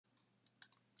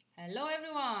Hello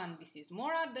everyone, this is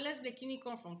Maura, the lesbian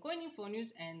unicorn from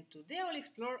CoinInfo.News, and today I will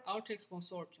explore Alttex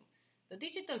Consortium, the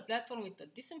digital platform with a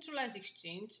decentralized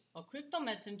exchange, a crypto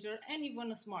messenger, and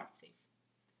even a smart safe.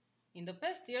 In the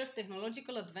past years,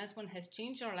 technological advancement has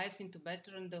changed our lives into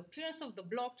better, and the appearance of the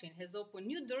blockchain has opened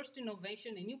new doors to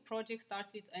innovation and new projects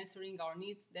started answering our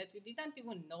needs that we didn't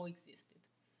even know existed.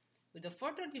 With the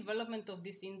further development of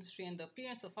this industry and the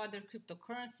appearance of other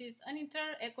cryptocurrencies, an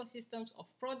entire ecosystem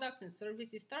of products and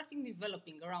services starting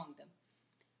developing around them.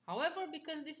 However,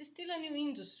 because this is still a new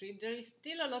industry, there is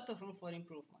still a lot of room for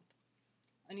improvement.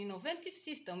 An innovative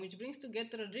system which brings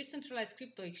together a decentralized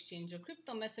crypto exchange, a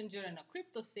crypto messenger, and a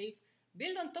crypto safe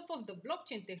built on top of the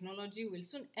blockchain technology will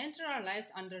soon enter our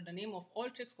lives under the name of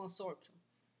Alttex Consortium,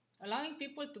 allowing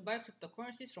people to buy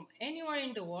cryptocurrencies from anywhere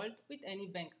in the world with any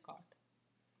bank card.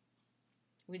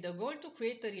 With the goal to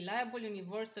create a reliable,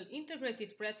 universal,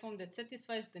 integrated platform that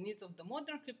satisfies the needs of the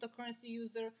modern cryptocurrency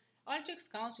user,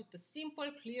 Alttex comes with a simple,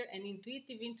 clear, and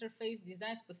intuitive interface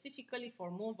designed specifically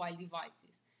for mobile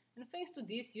devices. And thanks to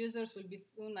this, users will be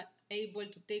soon able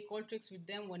to take Alttex with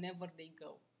them whenever they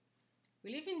go.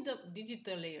 We live in the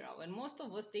digital era when most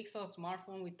of us take our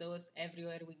smartphone with us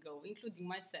everywhere we go, including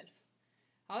myself.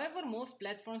 However, most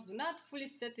platforms do not fully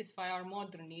satisfy our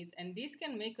modern needs, and this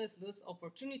can make us lose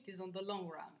opportunities on the long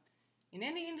run. In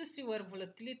any industry where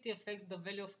volatility affects the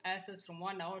value of assets from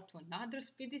one hour to another,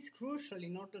 speed is crucial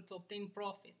in order to obtain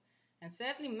profit. And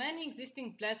sadly, many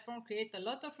existing platforms create a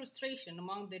lot of frustration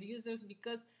among their users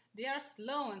because they are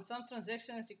slow and some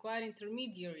transactions require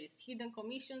intermediaries, hidden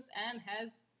commissions, and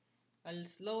has a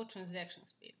slow transaction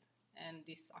speed. And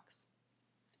this sucks.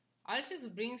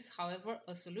 Alttex brings, however,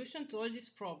 a solution to all these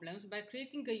problems by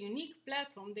creating a unique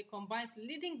platform that combines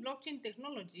leading blockchain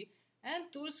technology and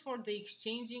tools for the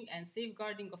exchanging and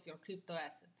safeguarding of your crypto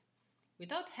assets.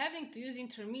 Without having to use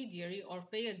intermediary or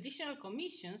pay additional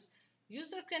commissions,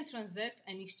 users can transact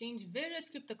and exchange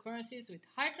various cryptocurrencies with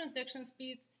high transaction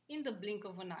speeds in the blink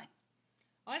of an eye.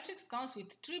 Alttex comes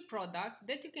with 3 products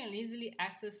that you can easily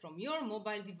access from your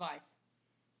mobile device.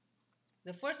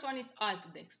 The first one is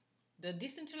Alttex, the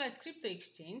decentralized crypto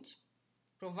exchange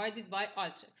provided by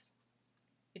Alttex.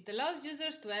 It allows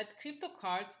users to add crypto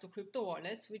cards to crypto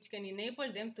wallets, which can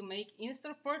enable them to make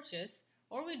in-store purchase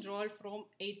or withdrawal from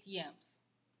ATMs.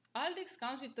 Alttex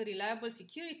comes with a reliable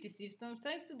security system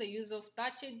thanks to the use of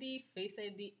Touch ID, Face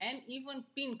ID, and even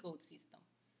PIN code system.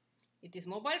 It is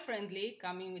mobile friendly,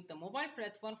 coming with a mobile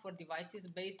platform for devices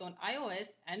based on iOS,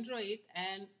 Android,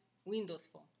 and Windows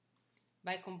Phone.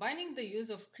 By combining the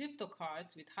use of crypto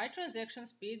cards with high transaction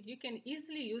speed, you can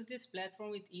easily use this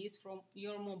platform with ease from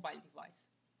your mobile device.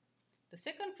 The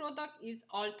second product is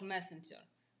Alt Messenger,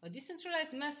 a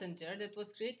decentralized messenger that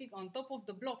was created on top of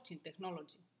the blockchain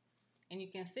technology. And you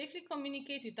can safely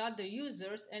communicate with other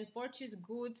users and purchase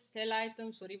goods, sell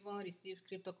items, or even receive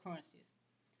cryptocurrencies.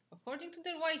 According to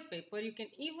their white paper, you can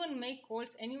even make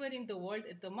calls anywhere in the world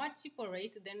at a much cheaper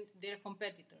rate than their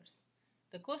competitors.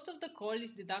 The cost of the call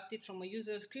is deducted from a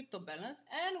user's crypto balance,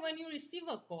 and when you receive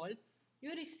a call,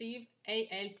 you receive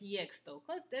Alttex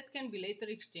tokens that can be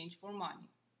later exchanged for money.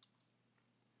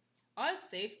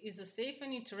 AltSafe is a safe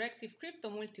and interactive crypto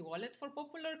multi-wallet for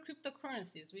popular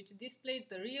cryptocurrencies which display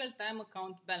the real-time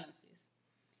account balances.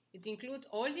 It includes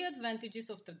all the advantages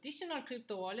of traditional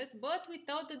crypto wallets but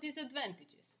without the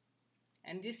disadvantages.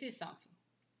 And this is something.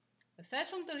 Aside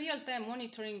from the real-time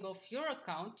monitoring of your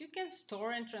account, you can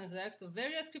store and transact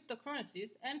various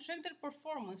cryptocurrencies and track their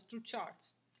performance through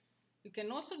charts. You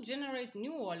can also generate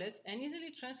new wallets and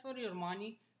easily transfer your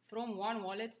money from one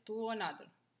wallet to another.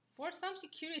 For some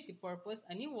security purpose,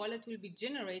 a new wallet will be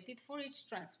generated for each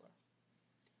transfer.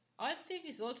 AltSafe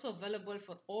is also available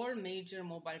for all major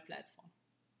mobile platforms.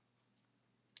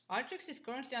 Alttex is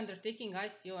currently undertaking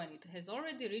ICO and it has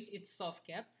already reached its soft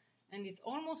cap and is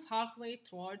almost halfway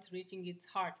towards reaching its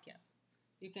hard cap.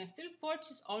 You can still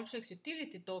purchase Alttex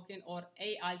utility token or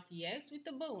Alttex with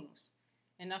a bonus.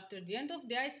 And after the end of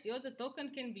the ICO, the token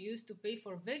can be used to pay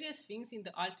for various things in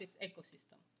the Alttex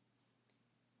ecosystem.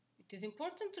 It is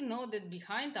important to know that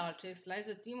behind Alttex lies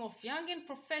a team of young and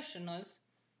professionals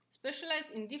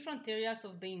specialized in different areas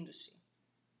of the industry.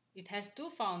 It has 2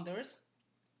 founders,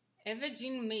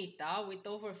 Evgeny Mehta, with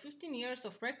over 15 years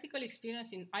of practical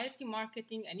experience in IT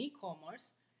marketing and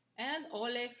e-commerce, and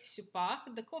Oleg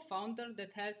Shpak, the co-founder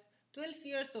that has 12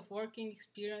 years of working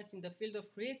experience in the field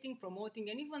of creating, promoting,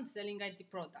 and even selling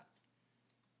IT products.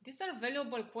 These are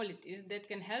valuable qualities that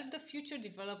can help the future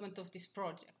development of this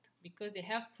project, because they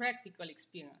have practical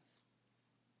experience.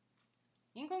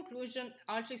 In conclusion,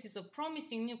 Alttex is a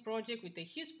promising new project with a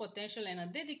huge potential and a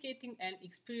dedicated and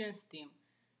experienced team.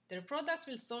 Their products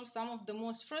will solve some of the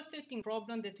most frustrating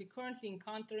problems that we currently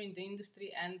encounter in the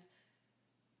industry, and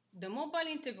the mobile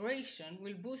integration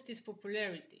will boost its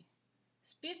popularity.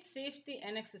 Speed, safety,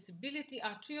 and accessibility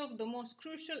are three of the most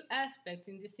crucial aspects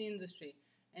in this industry,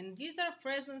 and these are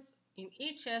present in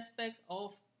each aspect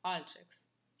of Alttex.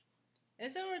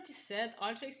 As I already said,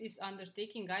 Alttex is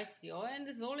undertaking ICO, and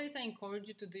as always I encourage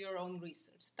you to do your own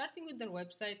research, starting with their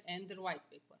website and their white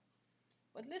paper.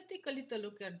 But let's take a little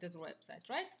look at their website,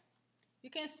 right? You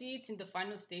can see it's in the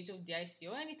final stage of the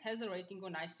ICO and it has a rating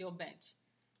on ICO Bench.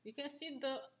 You can see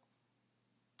the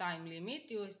time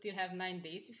limit. You still have 9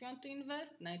 days if you want to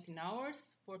invest, 19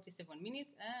 hours, 47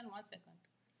 minutes and 1 second.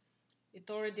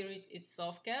 It already reached its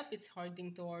soft cap, it's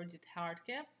heading towards its hard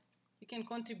cap. You can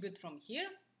contribute from here.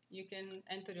 You can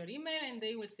enter your email and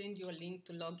they will send you a link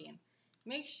to log in.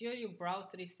 Make sure your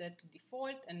browser is set to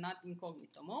default and not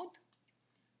incognito mode.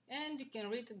 And you can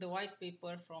read the white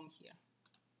paper from here.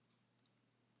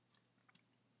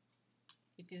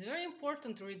 It is very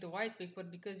important to read the white paper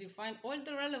because you find all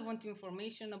the relevant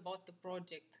information about the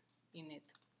project in it.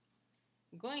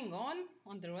 Going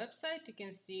on their website, you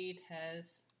can see it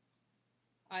has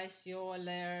ICO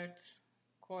alert,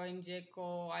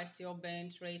 CoinGecko, ICO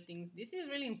bench ratings. This is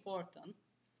really important.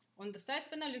 On the side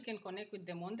panel, you can connect with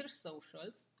them on their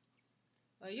socials.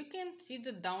 You can see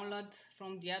the download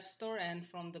from the App Store and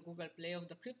from the Google Play of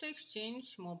the Crypto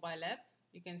Exchange mobile app.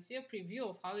 You can see a preview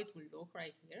of how it will look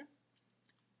right here.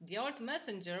 The Alt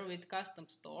Messenger with custom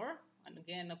store, and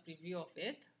again a preview of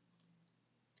it.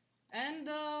 And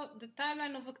the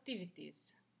timeline of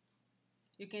activities.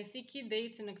 You can see key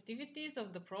dates and activities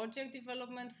of the project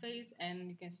development phase,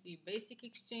 and you can see basic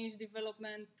exchange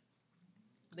development,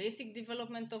 basic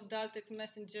development of the Alttex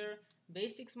Messenger,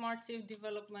 basic smart safe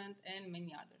development, and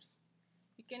many others.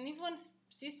 You can even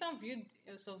see some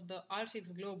views of the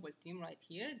Alttex global team right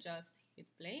here. Just hit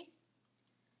play.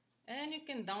 And you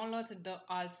can download the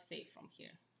Alt Safe from here.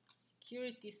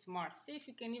 Security, Smart Safe.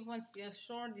 You can even see a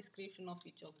short description of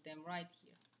each of them right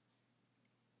here.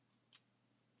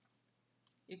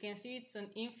 You can see it's an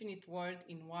infinite world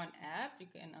in one app. You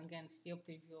can again see a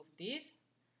preview of this.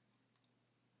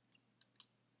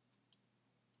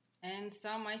 And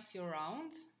some ICO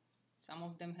rounds. Some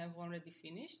of them have already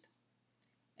finished.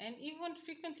 And even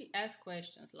frequently asked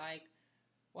questions like,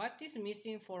 what is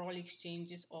missing for all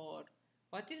exchanges, or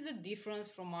what is the difference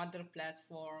from other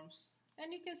platforms?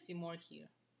 And you can see more here.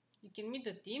 You can meet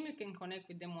the team, you can connect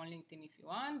with them on LinkedIn if you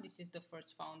want. This is the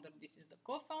first founder, this is the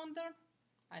co-founder.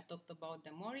 I talked about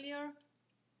them earlier.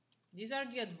 These are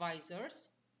the advisors.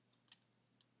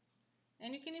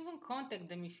 And you can even contact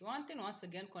them if you want, and once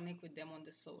again connect with them on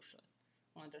the social.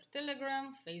 On their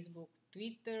Telegram, Facebook,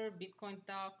 Twitter, Bitcoin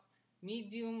Talk,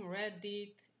 Medium,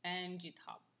 Reddit, and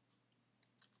GitHub.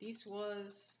 This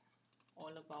was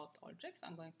all about Alttex.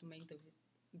 I'm going to make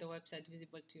the website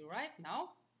visible to you right now.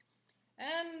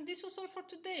 And this was all for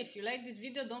today. If you like this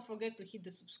video, don't forget to hit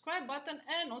the subscribe button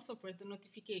and also press the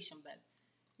notification bell.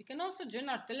 You can also join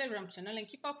our Telegram channel and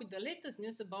keep up with the latest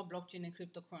news about blockchain and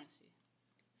cryptocurrency.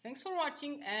 Thanks for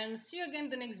watching and see you again in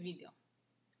the next video.